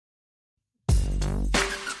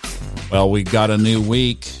Well, we got a new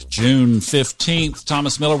week, June 15th.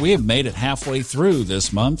 Thomas Miller, we have made it halfway through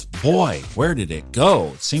this month. Boy, where did it go?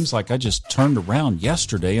 It seems like I just turned around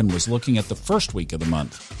yesterday and was looking at the first week of the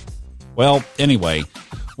month. Well, anyway,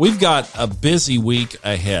 we've got a busy week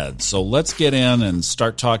ahead. So let's get in and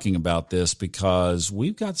start talking about this because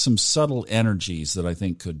we've got some subtle energies that I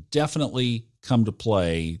think could definitely come to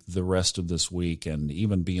play the rest of this week and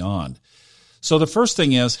even beyond. So the first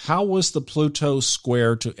thing is, how was the Pluto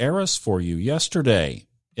square to Eris for you yesterday?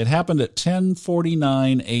 It happened at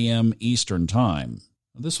 10:49 a.m. Eastern Time.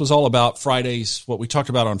 This was all about Friday's, what we talked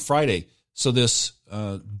about on Friday. So this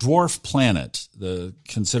dwarf planet, the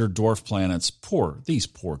considered dwarf planets, these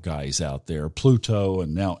poor guys out there, Pluto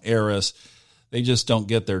and now Eris, they just don't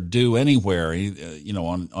get their due anywhere,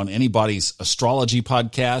 on anybody's astrology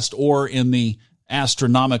podcast or in the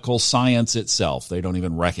astronomical science itself. They don't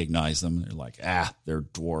even recognize them. They're like, they're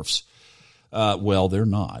dwarfs. Well, they're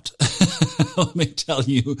not. Let me tell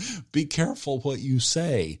you, be careful what you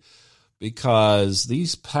say, because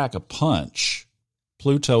these pack a punch.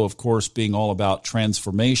 Pluto, of course, being all about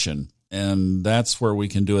transformation, and that's where we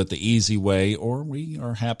can do it the easy way, or we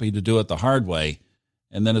are happy to do it the hard way.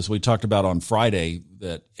 And then as we talked about on Friday,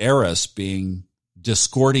 that Eris being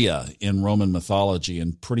Discordia in Roman mythology,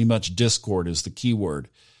 and pretty much discord is the key word.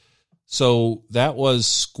 So that was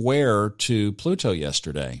square to Pluto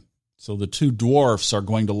yesterday. So the two dwarfs are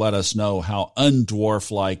going to let us know how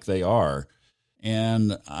undwarf-like they are.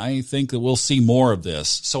 And I think that we'll see more of this.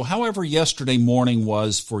 So however yesterday morning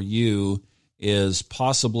was for you is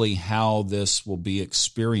possibly how this will be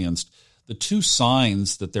experienced. The two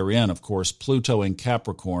signs that they're in, of course, Pluto in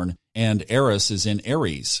Capricorn and Eris is in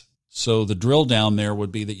Aries. So the drill down there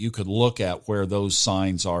would be that you could look at where those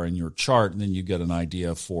signs are in your chart, and then you get an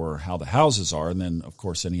idea for how the houses are, and then, of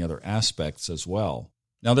course, any other aspects as well.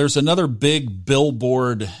 Now, there's another big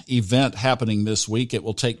billboard event happening this week. It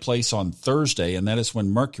will take place on Thursday, and that is when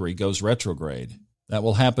Mercury goes retrograde. That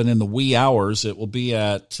will happen in the wee hours. It will be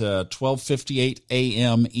at 12:58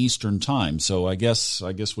 a.m. Eastern Time. So I guess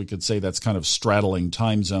we could say that's kind of straddling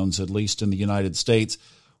time zones, at least in the United States,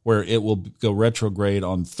 where it will go retrograde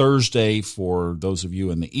on Thursday for those of you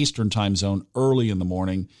in the Eastern Time Zone early in the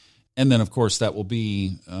morning. And then, of course, that will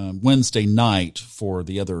be Wednesday night for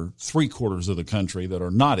the other three-quarters of the country that are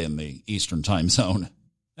not in the Eastern Time Zone.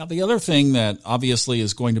 Now, the other thing that obviously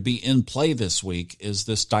is going to be in play this week is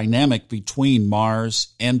this dynamic between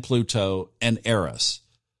Mars and Pluto and Eris.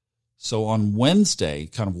 So on Wednesday,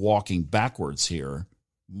 kind of walking backwards here,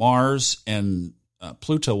 Mars and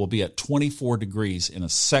Pluto will be at 24 degrees in a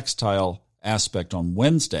sextile aspect on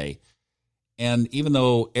Wednesday. And even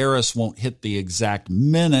though Eris won't hit the exact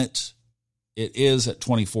minute, it is at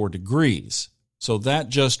 24 degrees. So that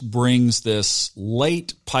just brings this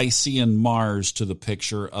late Piscean Mars to the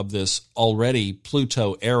picture of this already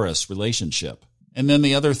Pluto-Eris relationship. And then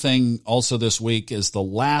the other thing also this week is the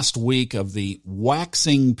last week of the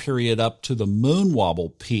waxing period up to the moon wobble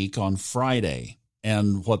peak on Friday.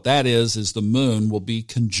 And what that is the moon will be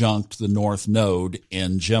conjunct the north node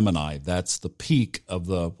in Gemini. That's the peak of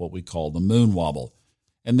what we call the moon wobble.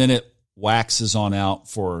 And then it waxes on out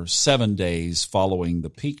for 7 days following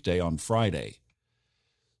the peak day on Friday.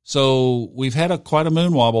 So we've had quite a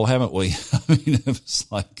moon wobble, haven't we? I mean,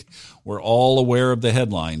 it's like we're all aware of the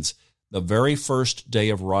headlines. The very first day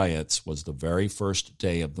of riots was the very first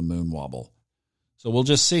day of the moon wobble. So we'll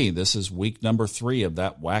just see. This is week number 3 of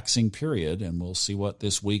that waxing period, and we'll see what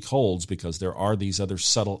this week holds because there are these other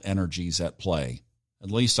subtle energies at play.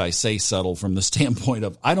 At least I say subtle from the standpoint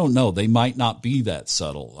of, I don't know, they might not be that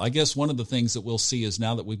subtle. I guess one of the things that we'll see is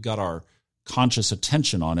now that we've got our conscious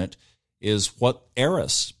attention on it is what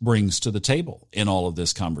Eris brings to the table in all of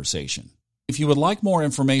this conversation. If you would like more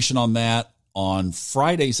information on that, on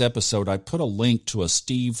Friday's episode, I put a link to a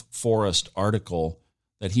Steve Forrest article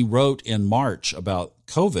that he wrote in March about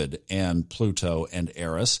COVID and Pluto and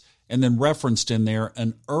Eris, and then referenced in there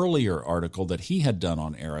an earlier article that he had done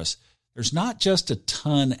on Eris. There's not just a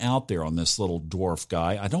ton out there on this little dwarf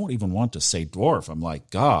guy. I don't even want to say dwarf. I'm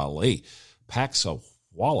like, golly, packs a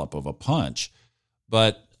wallop of a punch.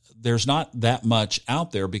 But there's not that much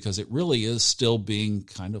out there because it really is still being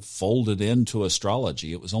kind of folded into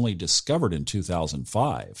astrology. It was only discovered in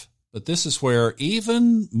 2005. But this is where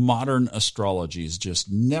even modern astrology just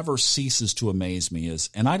never ceases to amaze me.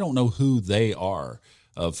 And I don't know who they are,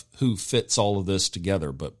 of who fits all of this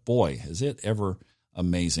together. But boy, is it ever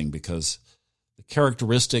amazing, because the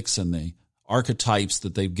characteristics and the archetypes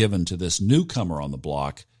that they've given to this newcomer on the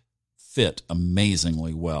block fit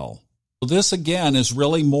amazingly well. This, again, is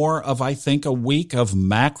really more of, I think, a week of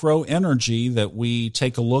macro energy that we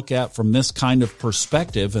take a look at from this kind of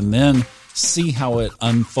perspective and then see how it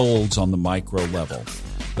unfolds on the micro level.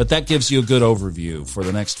 But that gives you a good overview for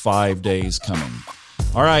the next 5 days coming.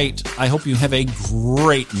 All right, I hope you have a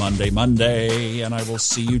great Monday, and I will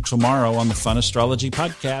see you tomorrow on the Fun Astrology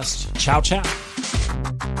Podcast. Ciao, ciao.